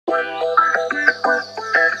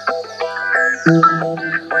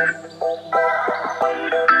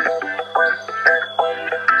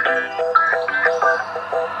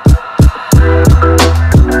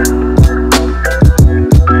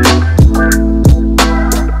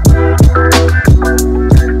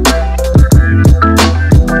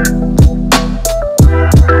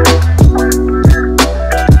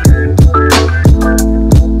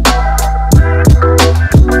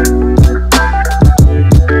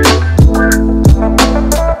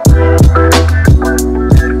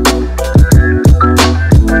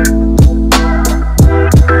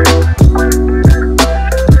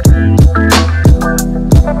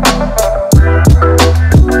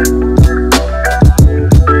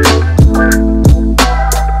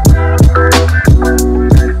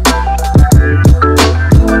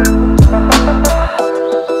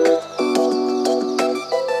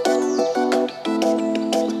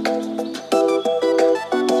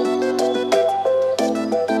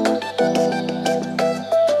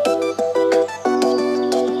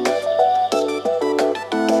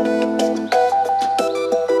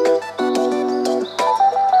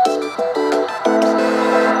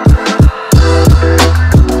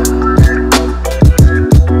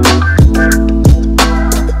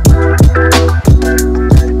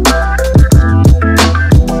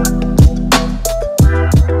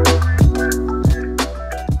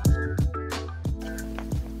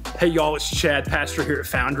Hey y'all, it's Chad, pastor here at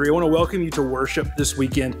Foundry. I want to welcome you to worship this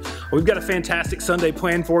weekend. We've got a fantastic Sunday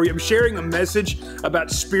planned for you. I'm sharing a message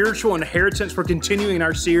about spiritual inheritance. We're continuing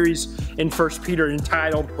our series in 1 Peter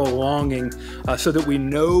entitled Belonging, so that we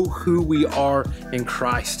know who we are in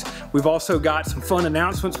Christ. We've also got some fun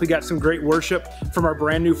announcements. We got some great worship from our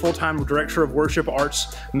brand new full-time director of worship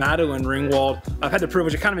arts, Madeline Ringwald. I've had the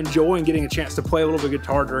privilege of kind of enjoying getting a chance to play a little bit of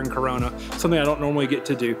guitar during Corona, something I don't normally get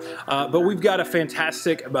to do. But we've got a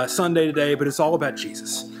fantastic Sunday today, but it's all about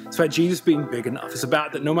Jesus. It's about Jesus being big enough. It's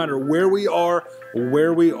about that no matter where we are,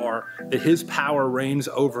 that His power reigns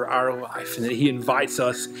over our life and that He invites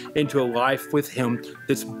us into a life with Him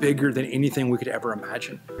that's bigger than anything we could ever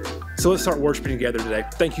imagine. So let's start worshiping together today.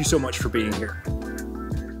 Thank you so much for being here.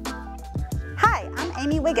 Hi, I'm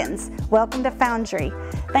Amy Wiggins. Welcome to Foundry.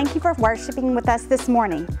 Thank you for worshiping with us this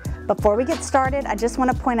morning. Before we get started, I just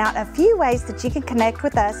want to point out a few ways that you can connect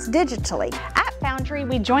with us digitally. At Foundry,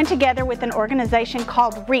 we join together with an organization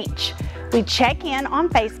called Reach. We check in on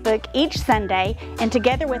Facebook each Sunday, and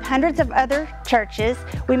together with hundreds of other churches,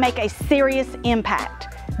 we make a serious impact.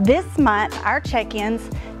 This month, our check-ins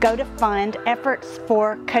go to fund efforts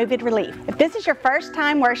for COVID relief. If this is your first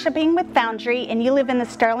time worshiping with Foundry and you live in the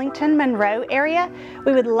Sterlington, Monroe area,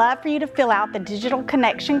 we would love for you to fill out the digital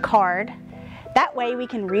connection card. That way we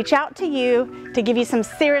can reach out to you to give you some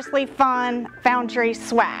seriously fun Foundry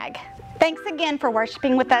swag. Thanks again for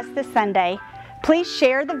worshiping with us this Sunday. Please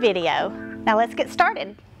share the video. Now let's get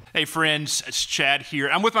started. Hey friends, it's Chad here.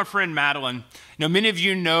 I'm with my friend Madeline. Now many of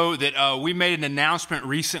you know that we made an announcement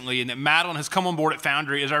recently and that Madeline has come on board at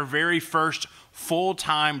Foundry as our very first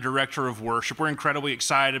full-time director of worship. We're incredibly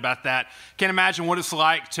excited about that. Can't imagine what it's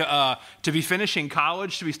like to be finishing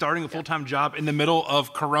college, to be starting a full-time job in the middle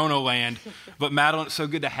of Corona land. But Madeline, it's so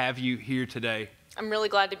good to have you here today. I'm really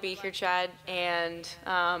glad to be here, Chad, and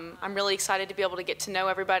I'm really excited to be able to get to know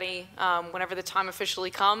everybody whenever the time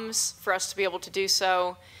officially comes for us to be able to do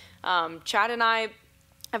so. Chad and I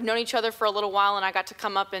have known each other for a little while, and I got to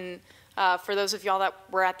come up and for those of y'all that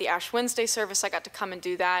were at the Ash Wednesday service, I got to come and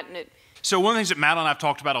do that. And So one of the things that Madeline and I have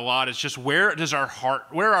talked about a lot is just where are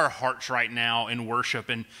our hearts right now in worship,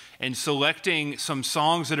 and selecting some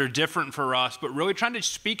songs that are different for us, but really trying to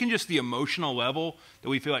speak in just the emotional level that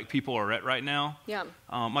we feel like people are at right now. Yeah.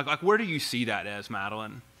 Like where do you see that as,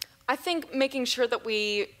 Madeline? I think making sure that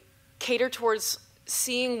we cater towards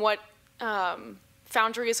seeing what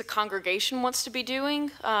Foundry as a congregation wants to be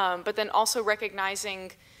doing, but then also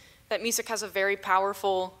recognizing that music has a very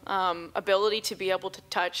powerful ability to be able to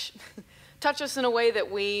touch us in a way that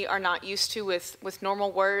we are not used to with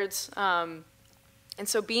normal words. And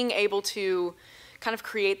so being able to kind of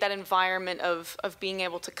create that environment of being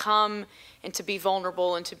able to come and to be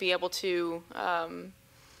vulnerable and to be able to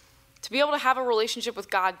have a relationship with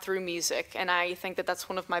God through music. And I think that that's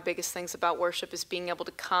one of my biggest things about worship, is being able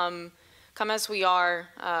to come as we are,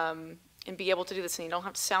 and be able to do this. And you don't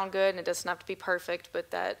have to sound good, and it doesn't have to be perfect, but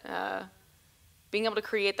that being able to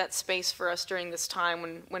create that space for us during this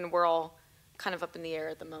time when we're all kind of up in the air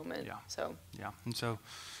at the moment. Yeah. So. Yeah. And so,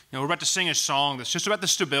 we're about to sing a song that's just about the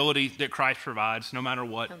stability that Christ provides, no matter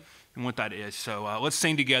what, and what that is. So let's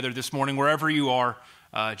sing together this morning, wherever you are.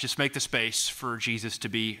 Just make the space for Jesus to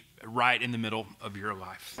be right in the middle of your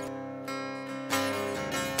life.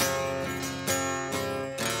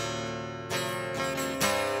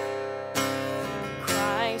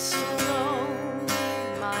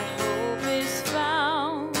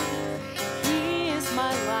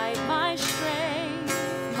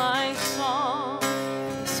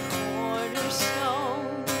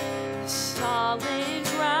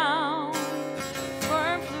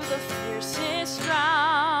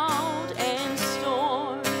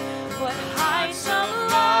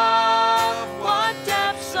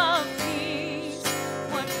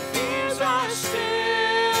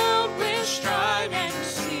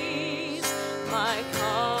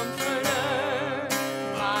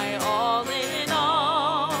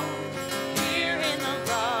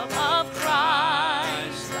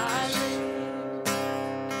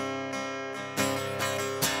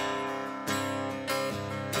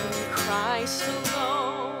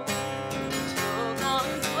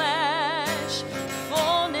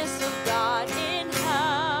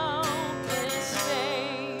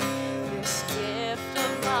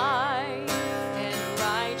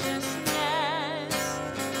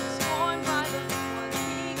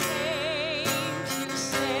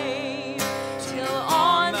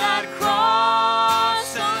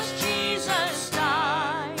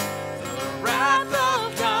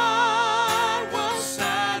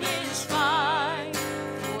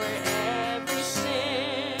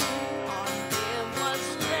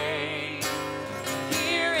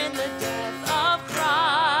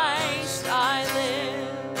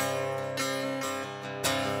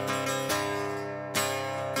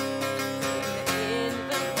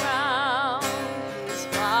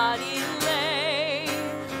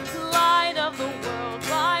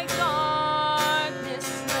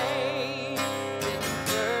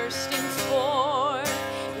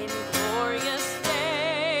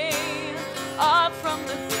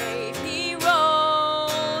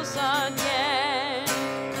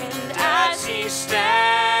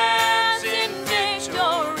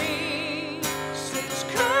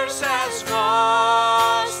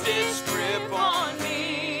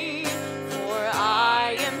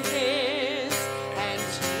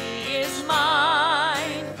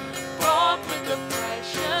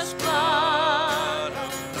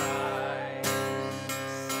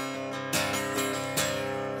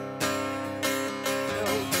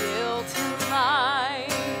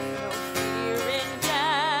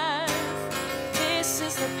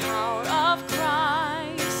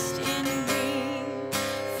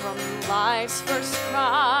 life's first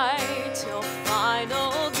cry till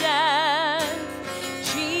final death.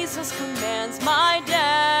 Jesus commands my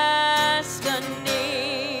destiny.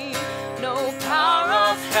 No power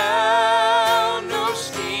of hell, no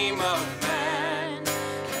scheme of man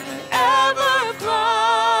can ever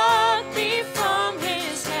pluck me from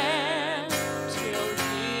his hand till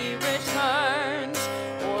he returns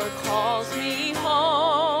or calls me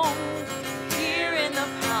home. Here in the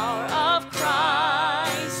power of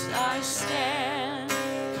Christ I stand.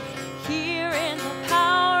 Here in the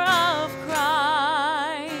power of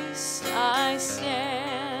Christ I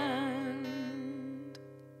stand.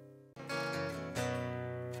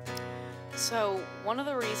 So one of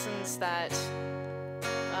the reasons that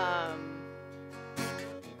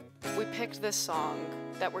we picked this song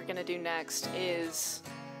that we're gonna do next is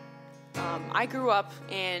I grew up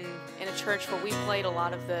in a church where we played a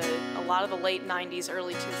lot of the late 90s,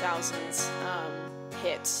 early 2000s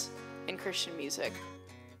hits in Christian music,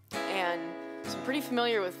 and so I'm pretty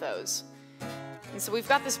familiar with those. And so we've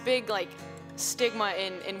got this big stigma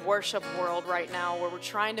in worship world right now where we're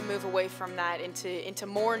trying to move away from that into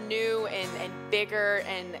more new and bigger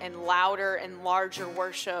and louder and larger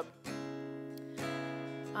worship.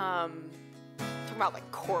 Talking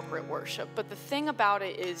about corporate worship, but the thing about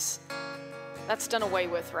it is that's done away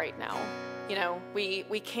with right now. You know, we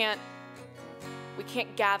can't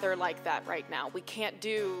gather like that right now. We can't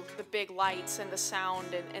do the big lights and the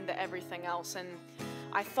sound and the everything else. And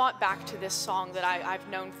I thought back to this song that I've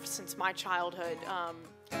known since my childhood,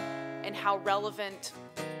 and how relevant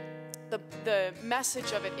the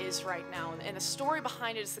message of it is right now. And the story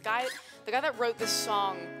behind it is the guy that wrote this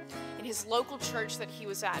song in his local church that he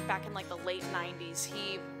was at back in the late 90s.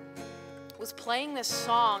 He was playing this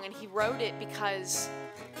song, and he wrote it because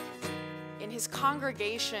in his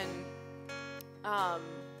congregation,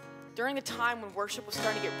 during the time when worship was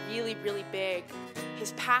starting to get really, really big,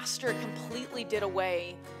 his pastor completely did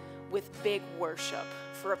away with big worship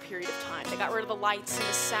for a period of time. They got rid of the lights and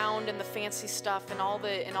the sound and the fancy stuff and all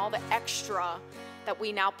the extra that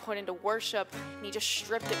we now put into worship, and he just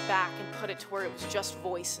stripped it back and put it to where it was just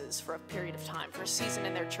voices for a period of time, for a season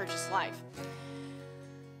in their church's life.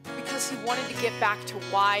 Because he wanted to get back to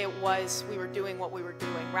why it was we were doing what we were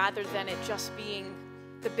doing, rather than it just being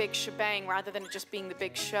the big shebang, rather than it just being the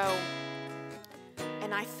big show.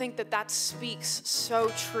 And I think that speaks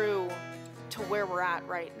so true to where we're at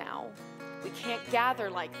right now. We can't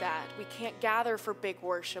gather like that. We can't gather for big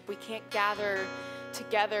worship. We can't gather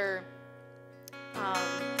together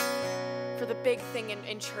for the big thing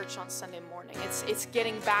in church on Sunday morning. It's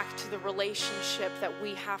getting back to the relationship that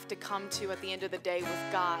we have to come to at the end of the day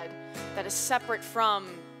with God, that is separate from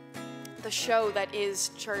the show that is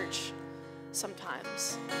church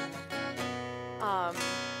sometimes.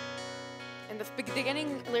 And the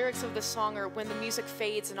beginning lyrics of this song are, when the music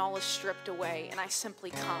fades and all is stripped away, and I simply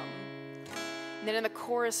come. And then in the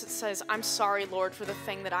chorus it says, I'm sorry, Lord, for the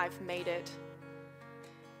thing that I've made it.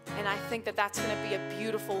 And I think that's going to be a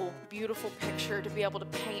beautiful, beautiful picture to be able to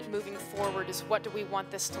paint moving forward, is what do we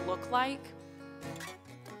want this to look like?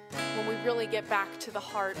 when we really get back to the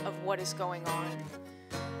heart of what is going on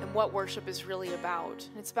and what worship is really about.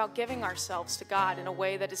 It's about giving ourselves to God in a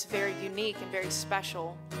way that is very unique and very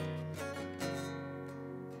special.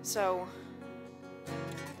 So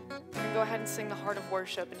we're going to go ahead and sing the Heart of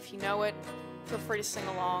Worship, and if you know it, feel free to sing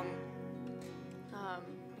along.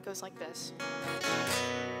 It goes like this.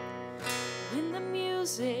 When the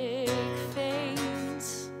music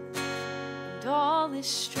fades and all is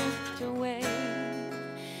stripped away,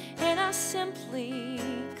 and I simply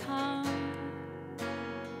come,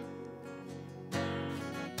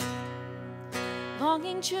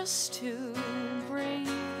 longing just to bring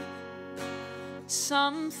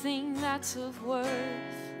something that's of worth,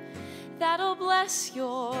 that'll bless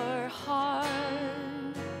your heart.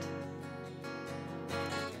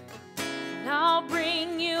 And I'll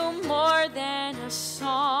bring you more than a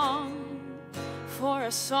song, for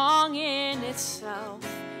a song in itself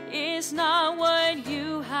is not what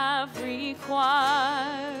you have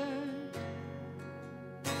required.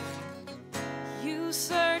 You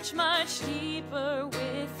search much deeper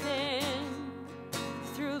within,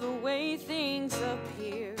 through the way things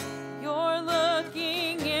appear. You're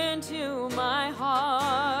looking into my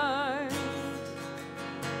heart.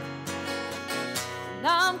 And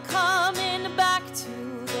I'm coming back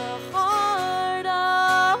to the heart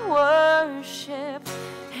of worship,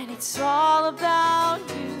 and it's all about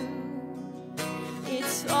you.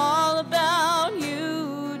 It's all about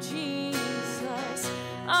you, Jesus.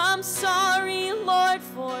 I'm sorry, Lord,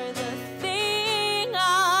 for the thing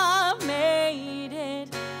I've made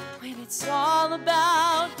it, when it's all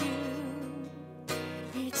about you.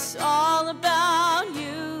 It's all about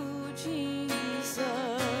you, Jesus.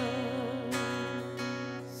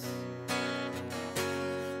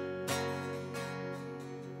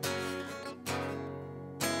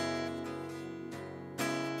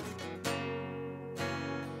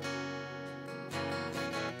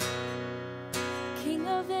 King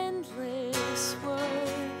of endless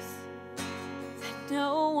worth, that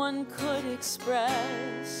no one could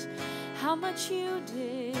express how much you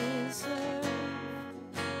deserve.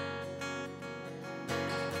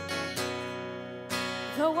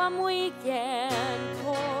 Though I'm weak and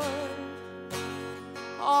poor,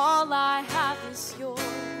 all I have is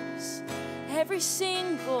yours, every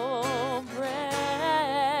single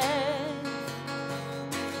breath.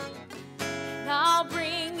 And I'll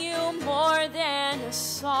bring you more than a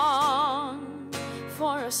song,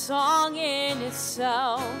 for a song in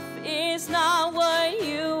itself is not what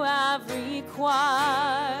you have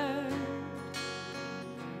required.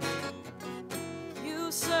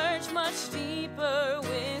 You search much deeper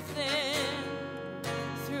within,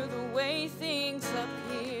 through the way things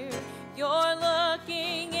appear. You're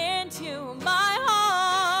looking into my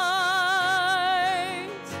heart.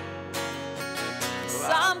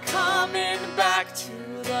 So I'm coming back to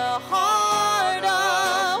the heart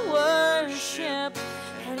of worship,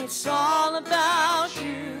 and it's all about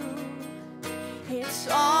you. It's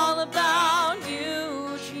all about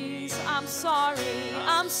you, Jesus.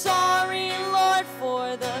 I'm sorry, Lord,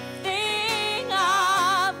 for the thing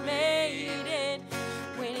I've made it,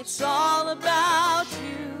 when it's all about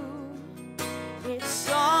you. It's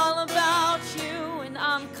all about you, and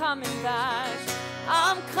I'm coming back.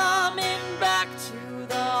 I'm coming back to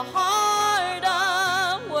the heart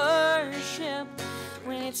of worship,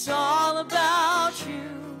 when it's all about you.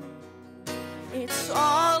 It's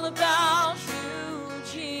all about you,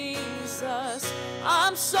 Jesus.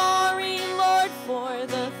 I'm sorry, Lord, for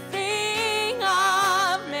the thing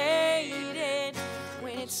I've made it,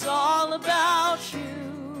 when it's all about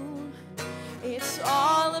you. It's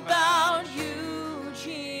all about you,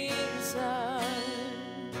 Jesus.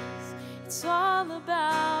 It's all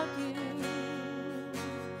about you.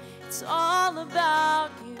 It's all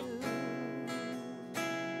about you.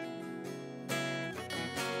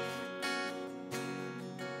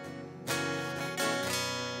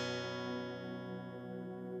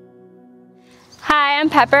 Hi, I'm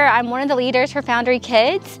Pepper. I'm one of the leaders for Foundry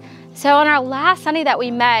Kids. So on our last Sunday that we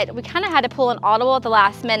met, we kind of had to pull an audible at the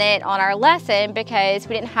last minute on our lesson because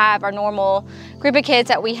we didn't have our normal group of kids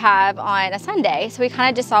that we have on a Sunday. So we kind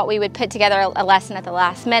of just thought we would put together a lesson at the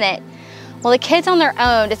last minute. Well, the kids on their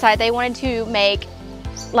own decided they wanted to make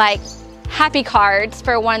like happy cards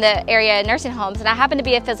for one of the area nursing homes, and I happen to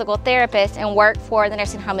be a physical therapist and work for the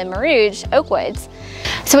nursing home in Marouge, Oakwoods.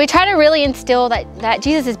 So we try to really instill that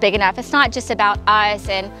Jesus is big enough. It's not just about us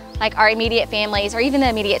and like our immediate families or even the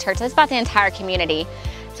immediate church. It's about the entire community.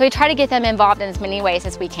 So we try to get them involved in as many ways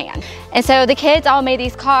as we can. And so the kids all made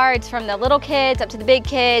these cards, from the little kids up to the big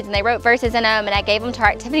kids, and they wrote verses in them, and I gave them to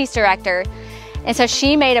our activities director. And so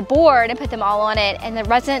she made a board and put them all on it, and the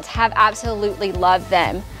residents have absolutely loved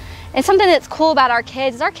them. And something that's cool about our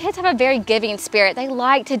kids is our kids have a very giving spirit. They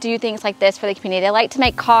like to do things like this for the community. They like to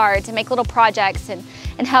make cards and make little projects and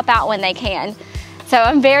help out when they can. So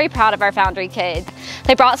I'm very proud of our Foundry kids.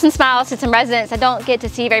 They brought some smiles to some residents that don't get to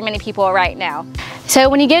see very many people right now. So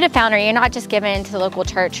when you give to Foundry, you're not just giving to the local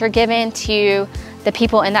church, you're giving to the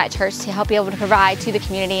people in that church to help be able to provide to the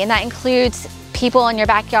community. And that includes people in your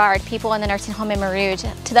backyard, people in the nursing home in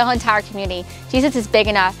Marouge, to the whole entire community. Jesus is big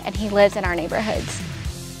enough and he lives in our neighborhoods.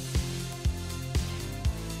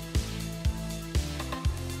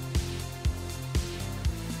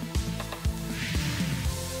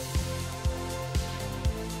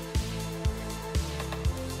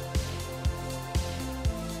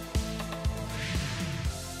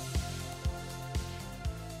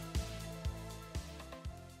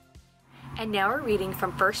 And now we're reading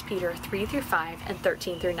from 1 Peter 3-5 and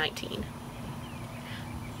 13-19.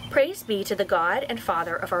 Praise be to the God and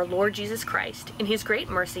Father of our Lord Jesus Christ. In his great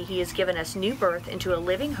mercy he has given us new birth into a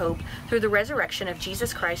living hope through the resurrection of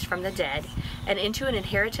Jesus Christ from the dead, and into an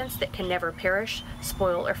inheritance that can never perish,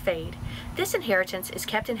 spoil, or fade. This inheritance is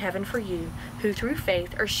kept in heaven for you, who through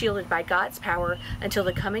faith are shielded by God's power until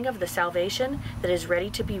the coming of the salvation that is ready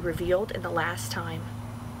to be revealed in the last time.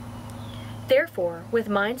 Therefore, with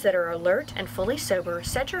minds that are alert and fully sober,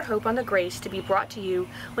 set your hope on the grace to be brought to you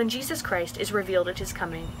when Jesus Christ is revealed at his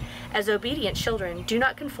coming. As obedient children, do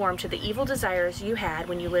not conform to the evil desires you had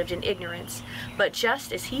when you lived in ignorance, but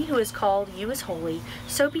just as he who has called you is holy,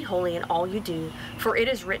 so be holy in all you do, for it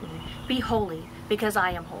is written, "Be holy, because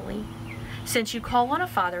I am holy." Since you call on a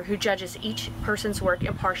Father who judges each person's work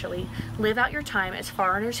impartially, live out your time as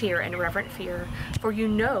foreigners here in reverent fear, for you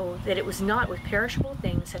know that it was not with perishable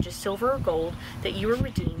things such as silver or gold that you were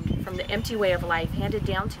redeemed from the empty way of life handed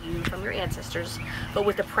down to you from your ancestors, but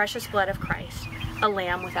with the precious blood of Christ, a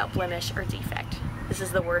lamb without blemish or defect. This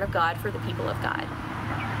is the word of God for the people of God.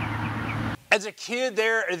 As a kid,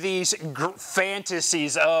 there are these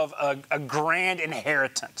fantasies of a grand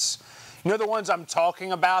inheritance. You know the ones I'm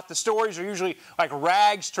talking about? The stories are usually like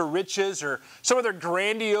rags to riches or some other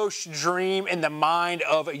grandiose dream in the mind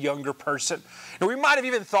of a younger person. And we might have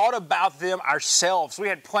even thought about them ourselves. We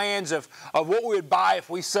had plans of what we would buy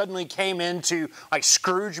if we suddenly came into like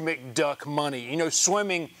Scrooge McDuck money, you know,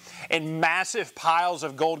 swimming in massive piles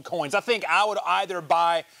of gold coins. I think I would either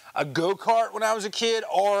buy a go-kart when I was a kid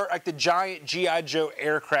or like the giant G.I. Joe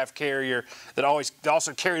aircraft carrier that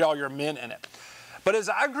also carried all your men in it. But as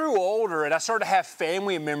I grew older and I started to have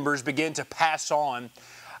family members begin to pass on,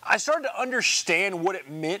 I started to understand what it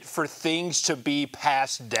meant for things to be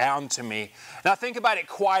passed down to me. And I think about it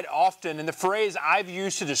quite often, and the phrase I've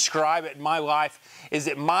used to describe it in my life is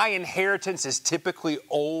that my inheritance is typically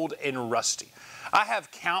old and rusty. I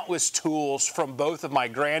have countless tools from both of my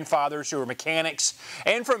grandfathers who were mechanics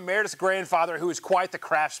and from Meredith's grandfather who is quite the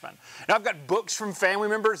craftsman. And I've got books from family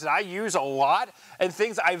members that I use a lot and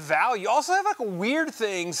things I value. I also have like weird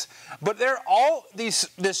things, but they're all this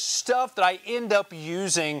stuff that I end up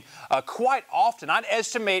using quite often. I'd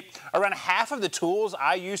estimate around half of the tools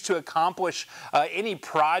I use to accomplish any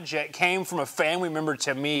project came from a family member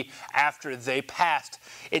to me after they passed.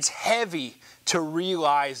 It's heavy to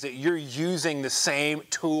realize that you're using the same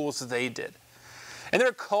tools they did. And there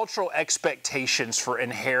are cultural expectations for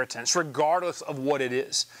inheritance, regardless of what it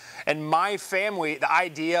is. And my family, the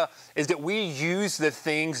idea is that we use the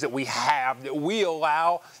things that we have, that we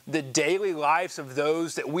allow the daily lives of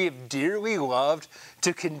those that we have dearly loved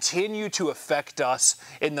to continue to affect us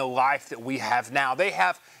in the life that we have now. They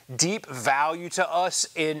have deep value to us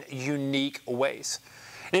in unique ways.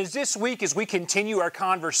 And as this week, as we continue our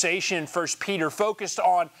conversation in 1 Peter, focused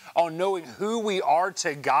on knowing who we are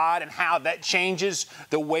to God and how that changes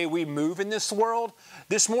the way we move in this world,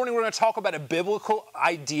 this morning we're going to talk about a biblical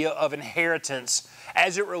idea of inheritance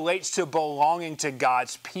as it relates to belonging to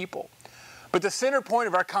God's people. But the center point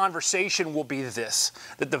of our conversation will be this,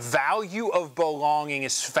 that the value of belonging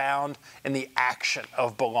is found in the action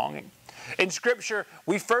of belonging. In Scripture,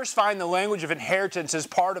 we first find the language of inheritance as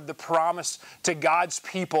part of the promise to God's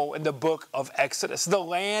people in the book of Exodus, the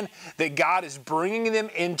land that God is bringing them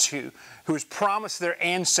into, who has promised their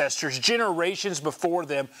ancestors generations before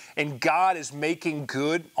them, and God is making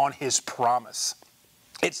good on His promise.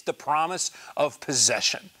 It's the promise of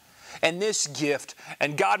possession. And this gift,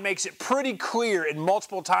 and God makes it pretty clear in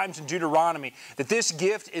multiple times in Deuteronomy, that this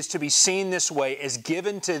gift is to be seen this way, as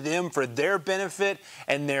given to them for their benefit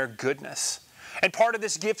and their goodness. And part of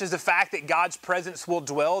this gift is the fact that God's presence will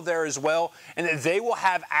dwell there as well, and that they will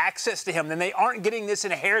have access to Him. And they aren't getting this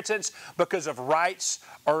inheritance because of rights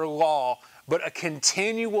or law, but a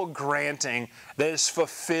continual granting that is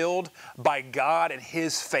fulfilled by God and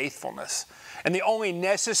His faithfulness. And the only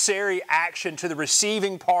necessary action to the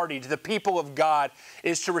receiving party, to the people of God,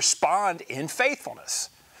 is to respond in faithfulness.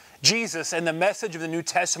 Jesus and the message of the New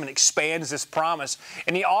Testament expands this promise,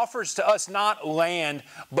 and He offers to us not land,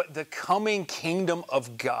 but the coming kingdom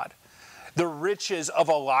of God, the riches of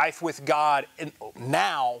a life with God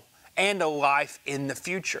now and a life in the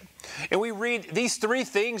future. And we read these three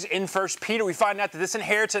things in 1 Peter. We find out that this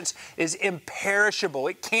inheritance is imperishable.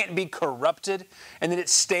 It can't be corrupted, and that it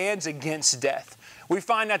stands against death. We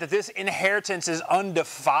find out that this inheritance is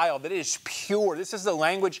undefiled, that it is pure. This is the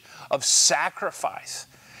language of sacrifice.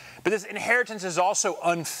 But this inheritance is also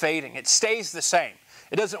unfading. It stays the same.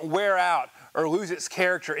 It doesn't wear out or lose its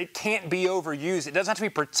character. It can't be overused. It doesn't have to be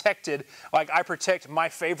protected like I protect my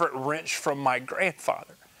favorite wrench from my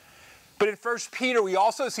grandfather. But in 1 Peter, we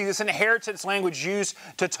also see this inheritance language used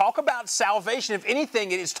to talk about salvation. If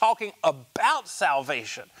anything, it is talking about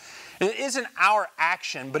salvation. And it isn't our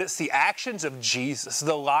action, but it's the actions of Jesus,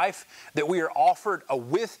 the life that we are offered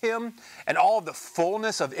with Him, and all of the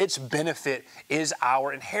fullness of its benefit is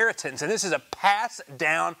our inheritance. And this is a passed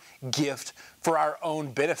down gift for our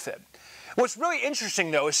own benefit. What's really interesting,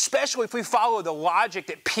 though, especially if we follow the logic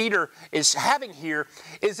that Peter is having here,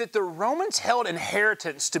 is that the Romans held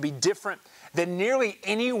inheritance to be different than nearly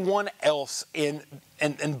anyone else in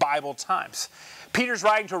Bible times. Peter's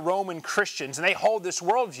writing to Roman Christians, and they hold this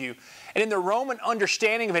worldview. And in the Roman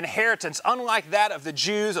understanding of inheritance, unlike that of the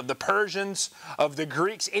Jews, of the Persians, of the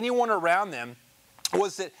Greeks, anyone around them,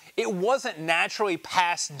 was that it wasn't naturally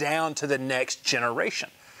passed down to the next generation.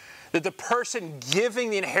 That the person giving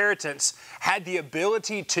the inheritance had the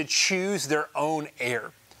ability to choose their own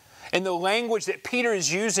heir. And the language that Peter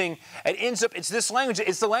is using, it's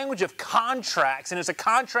the language of contracts, and it's a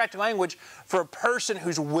contract language for a person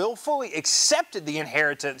who's willfully accepted the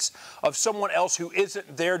inheritance of someone else who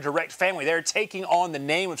isn't their direct family. They're taking on the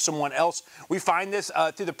name of someone else. We find this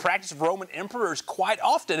through the practice of Roman emperors quite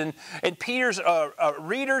often, and Peter's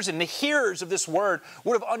readers and the hearers of this word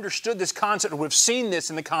would have understood this concept, would have seen this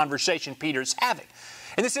in the conversation Peter's having.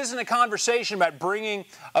 And this isn't a conversation about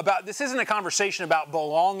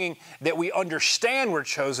belonging that we understand we're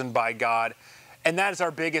chosen by God, and that is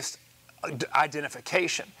our biggest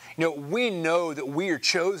identification. We know that we are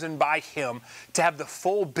chosen by Him to have the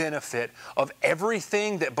full benefit of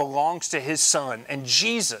everything that belongs to His Son. And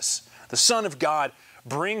Jesus, the Son of God,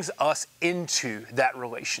 brings us into that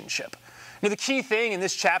relationship. Now, the key thing in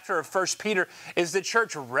this chapter of 1 Peter is the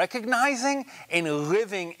church recognizing and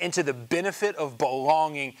living into the benefit of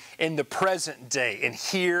belonging in the present day, and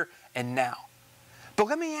here and now. But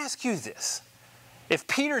let me ask you this. If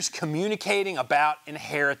Peter's communicating about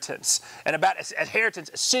inheritance, and about inheritance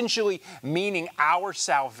essentially meaning our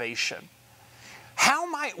salvation, how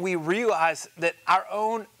might we realize that our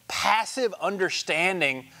own passive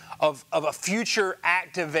understanding of a future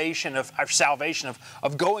activation of our salvation,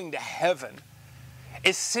 of going to heaven,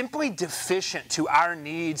 is simply deficient to our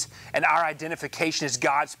needs and our identification as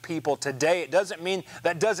God's people today? It doesn't mean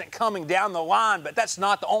that doesn't coming down the line, but that's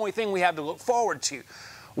not the only thing we have to look forward to.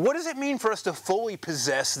 What does it mean for us to fully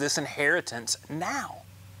possess this inheritance now?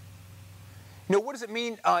 What does it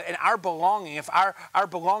mean in our belonging, if our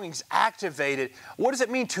belonging's activated? What does it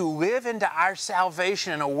mean to live into our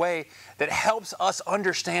salvation in a way that helps us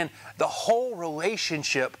understand the whole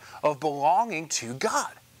relationship of belonging to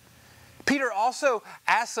God? Peter also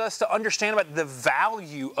asks us to understand about the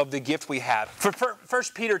value of the gift we have. 1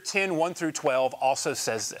 Peter 10, 1 through 12 also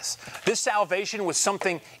says this. This salvation was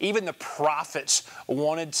something even the prophets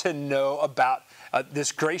wanted to know about,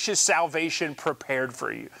 this gracious salvation prepared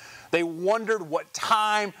for you. They wondered what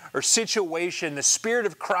time or situation the Spirit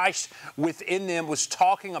of Christ within them was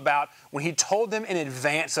talking about when He told them in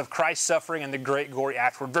advance of Christ's suffering and the great glory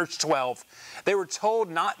afterward. Verse 12, they were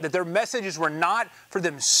told that their messages were not for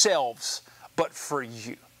themselves, but for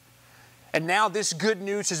you. And now this good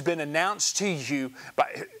news has been announced to you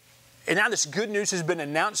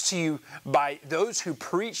by those who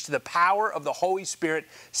preach the power of the Holy Spirit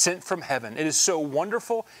sent from heaven. It is so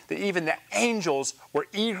wonderful that even the angels were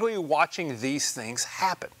eagerly watching these things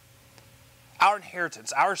happen. Our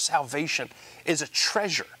inheritance, our salvation is a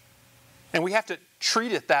treasure, and we have to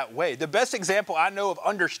treat it that way. The best example I know of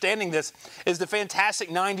understanding this is the fantastic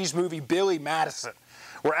 90s movie Billy Madison,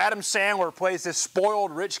 where Adam Sandler plays this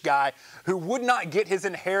spoiled rich guy who would not get his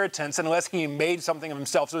inheritance unless he made something of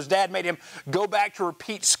himself. So his dad made him go back to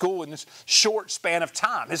repeat school in this short span of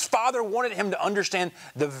time. His father wanted him to understand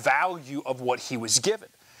the value of what he was given.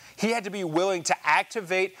 He had to be willing to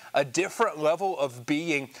activate a different level of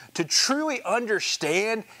being to truly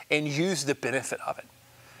understand and use the benefit of it.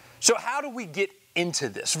 So how do we get into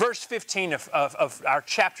this? Verse 15 of our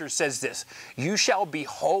chapter says this: "You shall be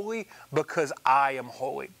holy because I am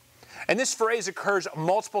holy." And this phrase occurs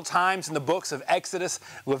multiple times in the books of Exodus,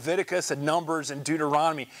 Leviticus, and Numbers, and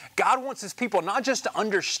Deuteronomy. God wants His people not just to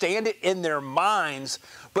understand it in their minds,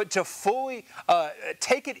 but to fully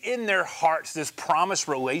take it in their hearts, this promised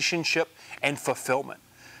relationship and fulfillment.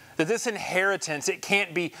 That this inheritance, it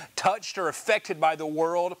can't be touched or affected by the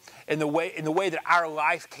world in the way that our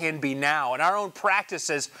life can be now. And our own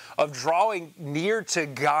practices of drawing near to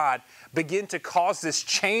God begin to cause this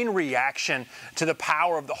chain reaction to the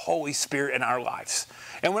power of the Holy Spirit in our lives.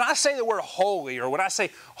 And when I say the word holy, or when I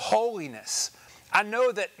say holiness, I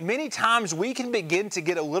know that many times we can begin to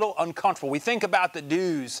get a little uncomfortable. We think about the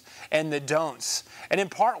do's and the don'ts. And in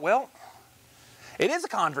part, well, it is a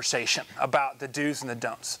conversation about the do's and the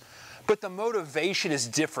don'ts. But the motivation is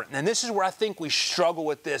different. And this is where I think we struggle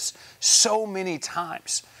with this so many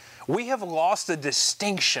times. We have lost the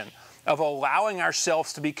distinction of allowing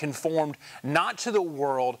ourselves to be conformed not to the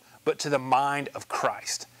world, but to the mind of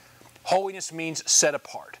Christ. Holiness means set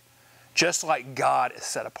apart, just like God is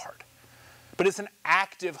set apart. But it's an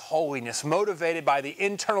active holiness motivated by the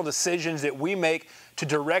internal decisions that we make to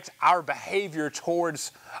direct our behavior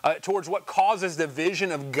towards what causes the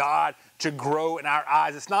vision of God to grow in our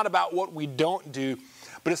eyes. It's not about what we don't do,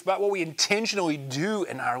 but it's about what we intentionally do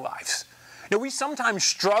in our lives. Now, we sometimes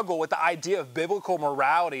struggle with the idea of biblical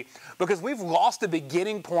morality because we've lost the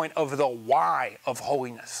beginning point of the why of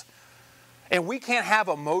holiness. And we can't have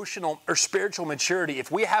emotional or spiritual maturity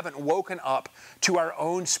if we haven't woken up to our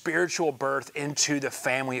own spiritual birth into the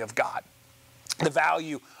family of God. The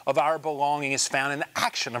value of our belonging is found in the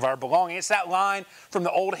action of our belonging. It's that line from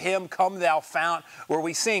the old hymn, "Come Thou Fount," where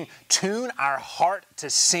we sing, "Tune our heart to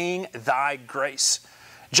sing Thy grace."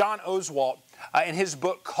 John Oswalt, in his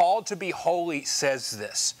book, Called to be Holy, says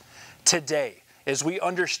this: "Today, as we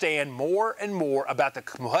understand more and more about the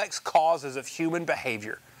complex causes of human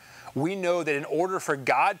behavior, we know that in order for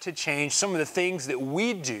God to change some of the things that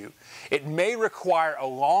we do, it may require a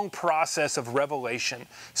long process of revelation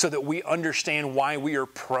so that we understand why we are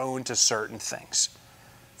prone to certain things."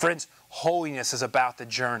 Friends, holiness is about the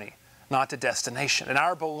journey, not the destination. And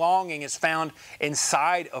our belonging is found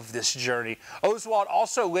inside of this journey. Oswald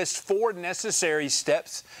also lists 4 necessary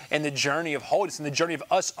steps in the journey of holiness, in the journey of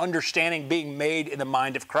us understanding being made in the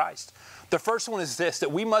mind of Christ. The first one is this: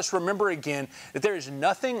 that we must remember again that there is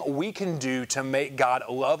nothing we can do to make God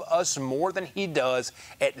love us more than He does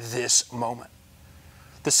at this moment.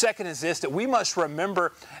 The second is this: that we must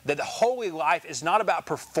remember that the holy life is not about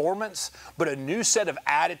performance, but a new set of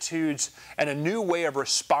attitudes and a new way of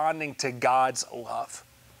responding to God's love.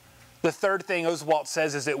 The third thing Oswalt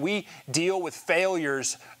says is that we deal with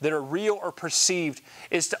failures that are real or perceived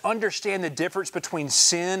is to understand the difference between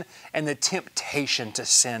sin and the temptation to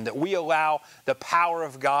sin. That we allow the power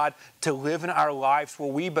of God to live in our lives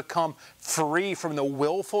where we become free from the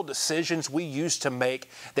willful decisions we used to make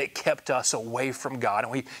that kept us away from God.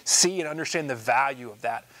 And we see and understand the value of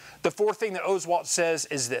that. The fourth thing that Oswalt says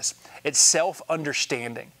is this: it's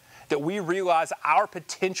self-understanding. That we realize our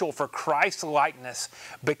potential for Christ's likeness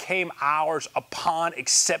became ours upon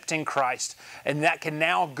accepting Christ. And that can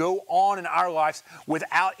now go on in our lives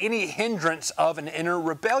without any hindrance of an inner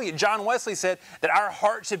rebellion. John Wesley said that our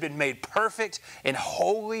hearts have been made perfect in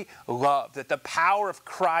holy love. That the power of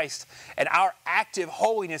Christ and our active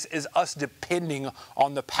holiness is us depending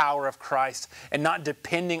on the power of Christ and not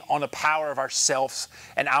depending on the power of ourselves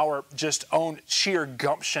and our just own sheer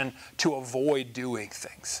gumption to avoid doing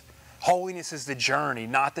things. Holiness is the journey,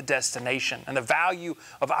 not the destination. And the value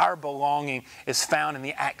of our belonging is found in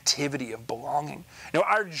the activity of belonging. You know,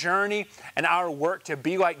 our journey and our work to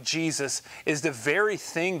be like Jesus is the very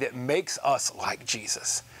thing that makes us like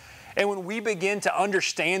Jesus. And when we begin to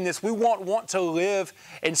understand this, we won't want to live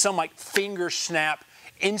in some like finger snap,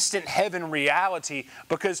 instant heaven reality,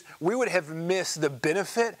 because we would have missed the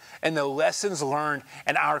benefit and the lessons learned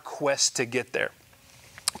in our quest to get there.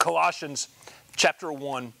 Colossians chapter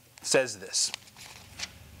 1 says this: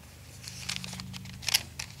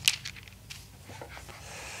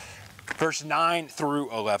 verse 9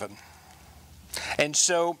 through 11. "And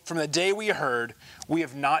so, from the day we heard, we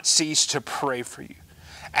have not ceased to pray for you,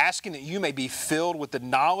 asking that you may be filled with the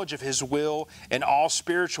knowledge of His will and all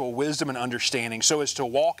spiritual wisdom and understanding, so as to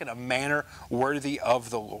walk in a manner worthy of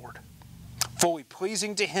the Lord, fully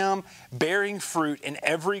pleasing to Him, bearing fruit in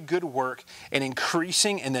every good work, and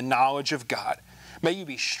increasing in the knowledge of God. May you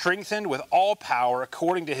be strengthened with all power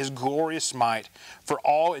according to His glorious might, for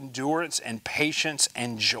all endurance and patience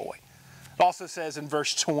and joy. It also says in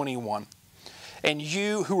verse 21, and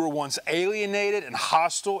you who were once alienated and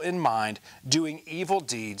hostile in mind, doing evil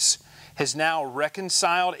deeds, has now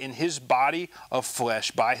reconciled in His body of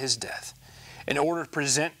flesh by His death, in order to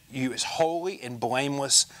present you as holy and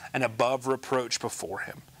blameless and above reproach before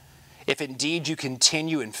Him. If indeed you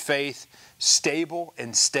continue in faith, stable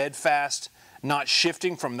and steadfast, not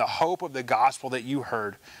shifting from the hope of the gospel that you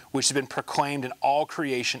heard, which has been proclaimed in all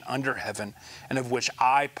creation under heaven, and of which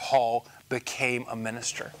I, Paul, became a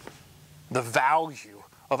minister. The value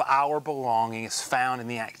of our belonging is found in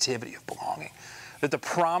the activity of belonging. That the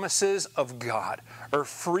promises of God are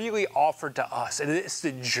freely offered to us. And it's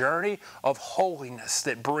the journey of holiness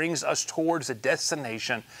that brings us towards a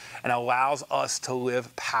destination and allows us to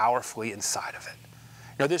live powerfully inside of it.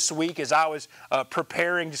 You know, this week as I was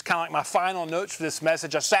preparing just kind of like my final notes for this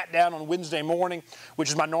message, I sat down on Wednesday morning, which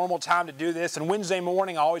is my normal time to do this. And Wednesday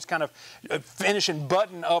morning, I always kind of finish and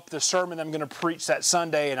button up the sermon that I'm going to preach that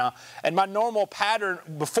Sunday. And my normal pattern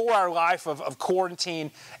before our life of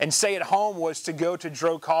quarantine and stay at home was to go to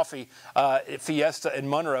Dro Coffee at Fiesta in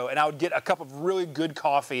Monroe. And I would get a cup of really good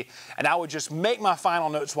coffee, and I would just make my final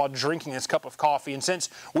notes while drinking this cup of coffee. And since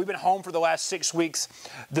we've been home for the last 6 weeks,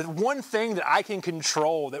 the one thing that I can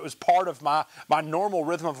control that was part of my normal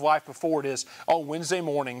rhythm of life before it is on Wednesday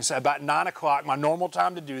mornings about 9 o'clock, my normal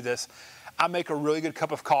time to do this, I make a really good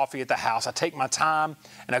cup of coffee at the house. I take my time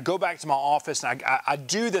and I go back to my office and I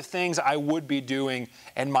do the things I would be doing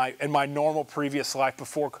in my normal previous life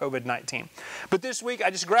before COVID-19. But this week I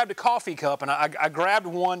just grabbed a coffee cup and I grabbed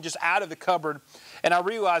one just out of the cupboard, and I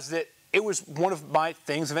realized that it was one of my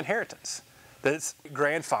things of inheritance. That it's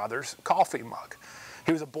grandfather's coffee mug.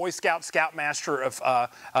 He was a Boy Scout scoutmaster of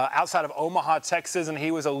outside of Omaha, Texas, and he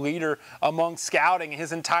was a leader among scouting in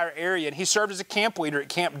his entire area. And he served as a camp leader at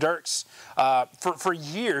Camp Dirks for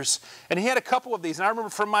years. And he had a couple of these. And I remember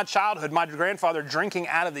from my childhood, my grandfather drinking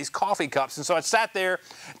out of these coffee cups. And so I sat there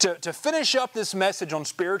to finish up this message on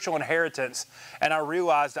spiritual inheritance, and I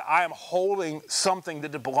realized that I am holding something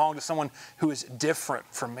that belonged to someone who is different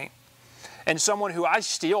from me. And someone who I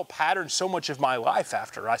still pattern so much of my life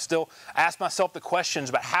after. I still ask myself the questions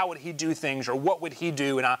about how would he do things or what would he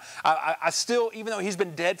do. And I still, even though he's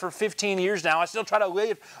been dead for 15 years now, I still try to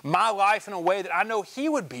live my life in a way that I know he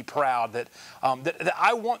would be proud. That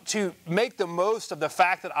I want to make the most of the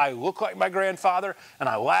fact that I look like my grandfather and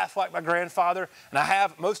I laugh like my grandfather. And I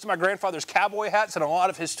have most of my grandfather's cowboy hats and a lot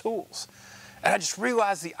of his tools. And I just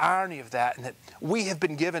realized the irony of that, and that we have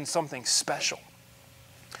been given something special.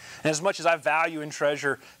 And as much as I value and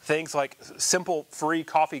treasure things like simple free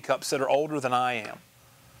coffee cups that are older than I am,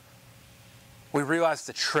 we realize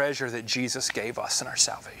the treasure that Jesus gave us in our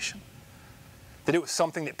salvation. That it was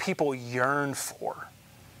something that people yearn for.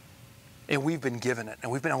 And we've been given it.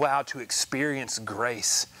 And we've been allowed to experience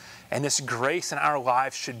grace. And this grace in our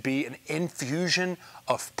lives should be an infusion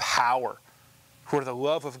of power, where the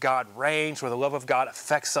love of God reigns, where the love of God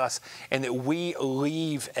affects us, and that we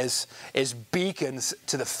leave as beacons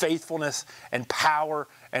to the faithfulness and power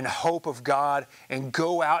and hope of God and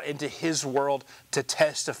go out into His world to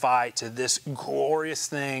testify to this glorious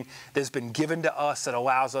thing that's been given to us that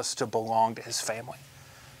allows us to belong to His family.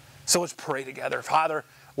 So let's pray together. Father,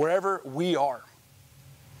 wherever we are,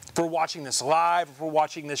 if we're watching this live, if we're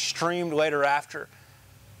watching this streamed later after,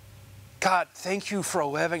 God, thank you for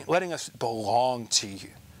letting us belong to you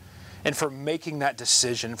and for making that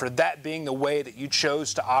decision, for that being the way that you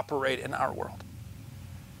chose to operate in our world.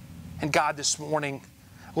 And God, this morning,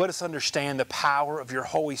 let us understand the power of your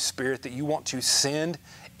Holy Spirit that you want to send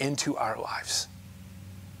into our lives.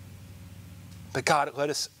 But God,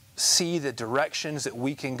 let us see the directions that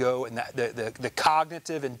we can go and the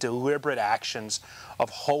cognitive and deliberate actions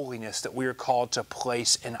of holiness that we are called to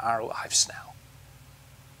place in our lives now.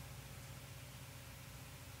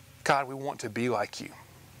 God, we want to be like you.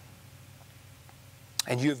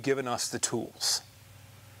 And you have given us the tools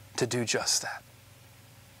to do just that.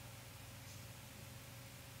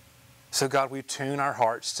 So God, we tune our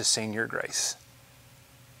hearts to sing your grace.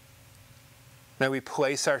 May we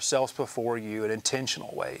place ourselves before you in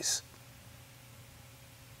intentional ways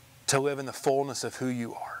to live in the fullness of who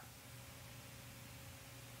you are.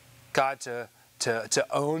 God, to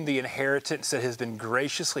own the inheritance that has been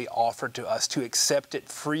graciously offered to us, to accept it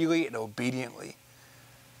freely and obediently.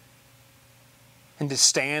 and to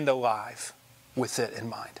stand alive with it in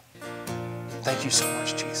mind. Thank you so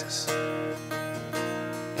much, Jesus.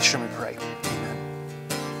 It's your name we pray. Amen.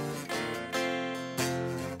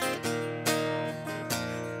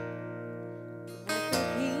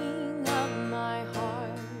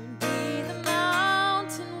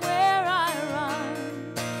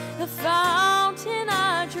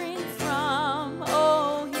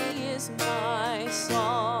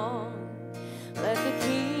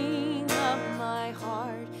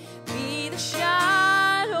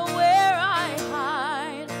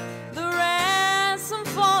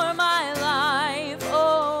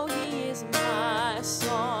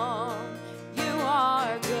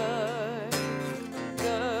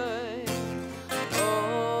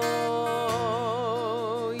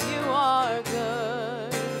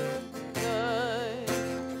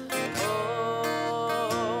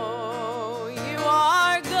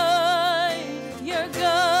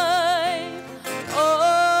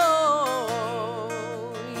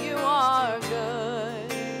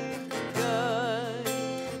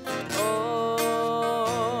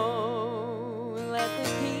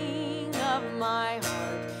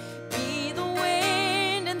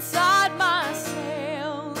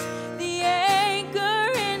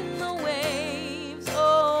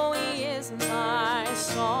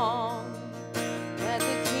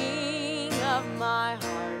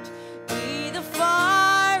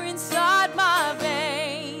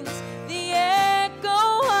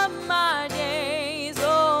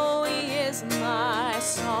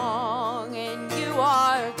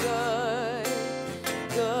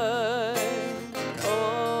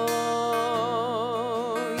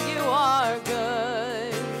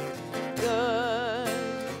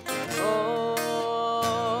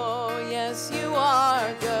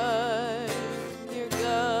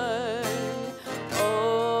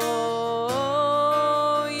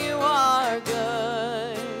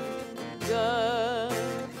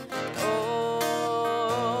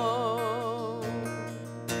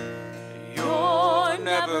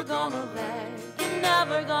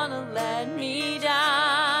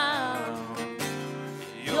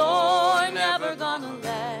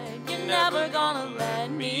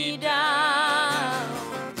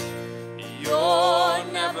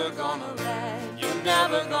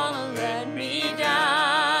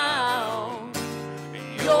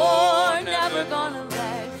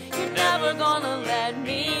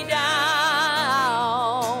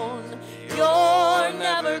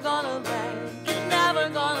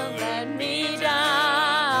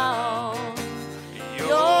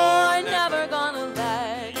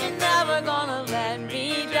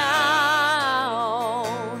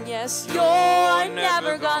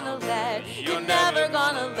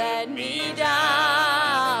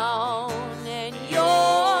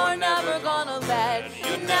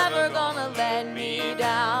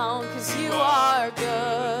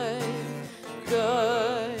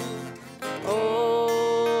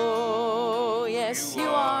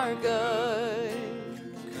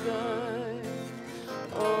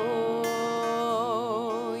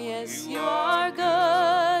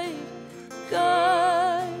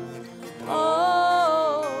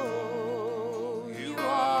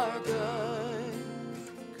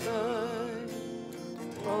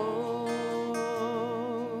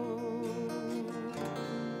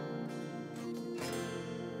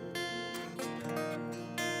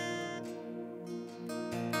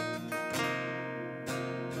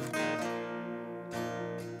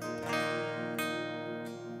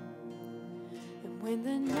 When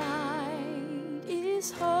the night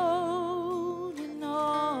is holding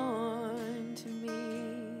on to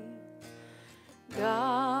me,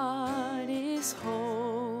 God is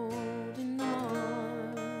holding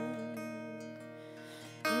on.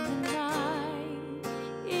 When the night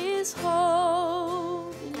is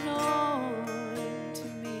holding on to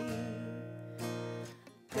me,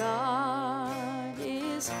 God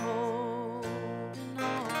is holding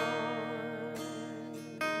on.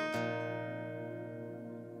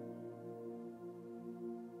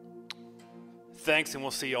 Thanks, and we'll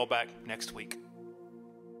see you all back next week.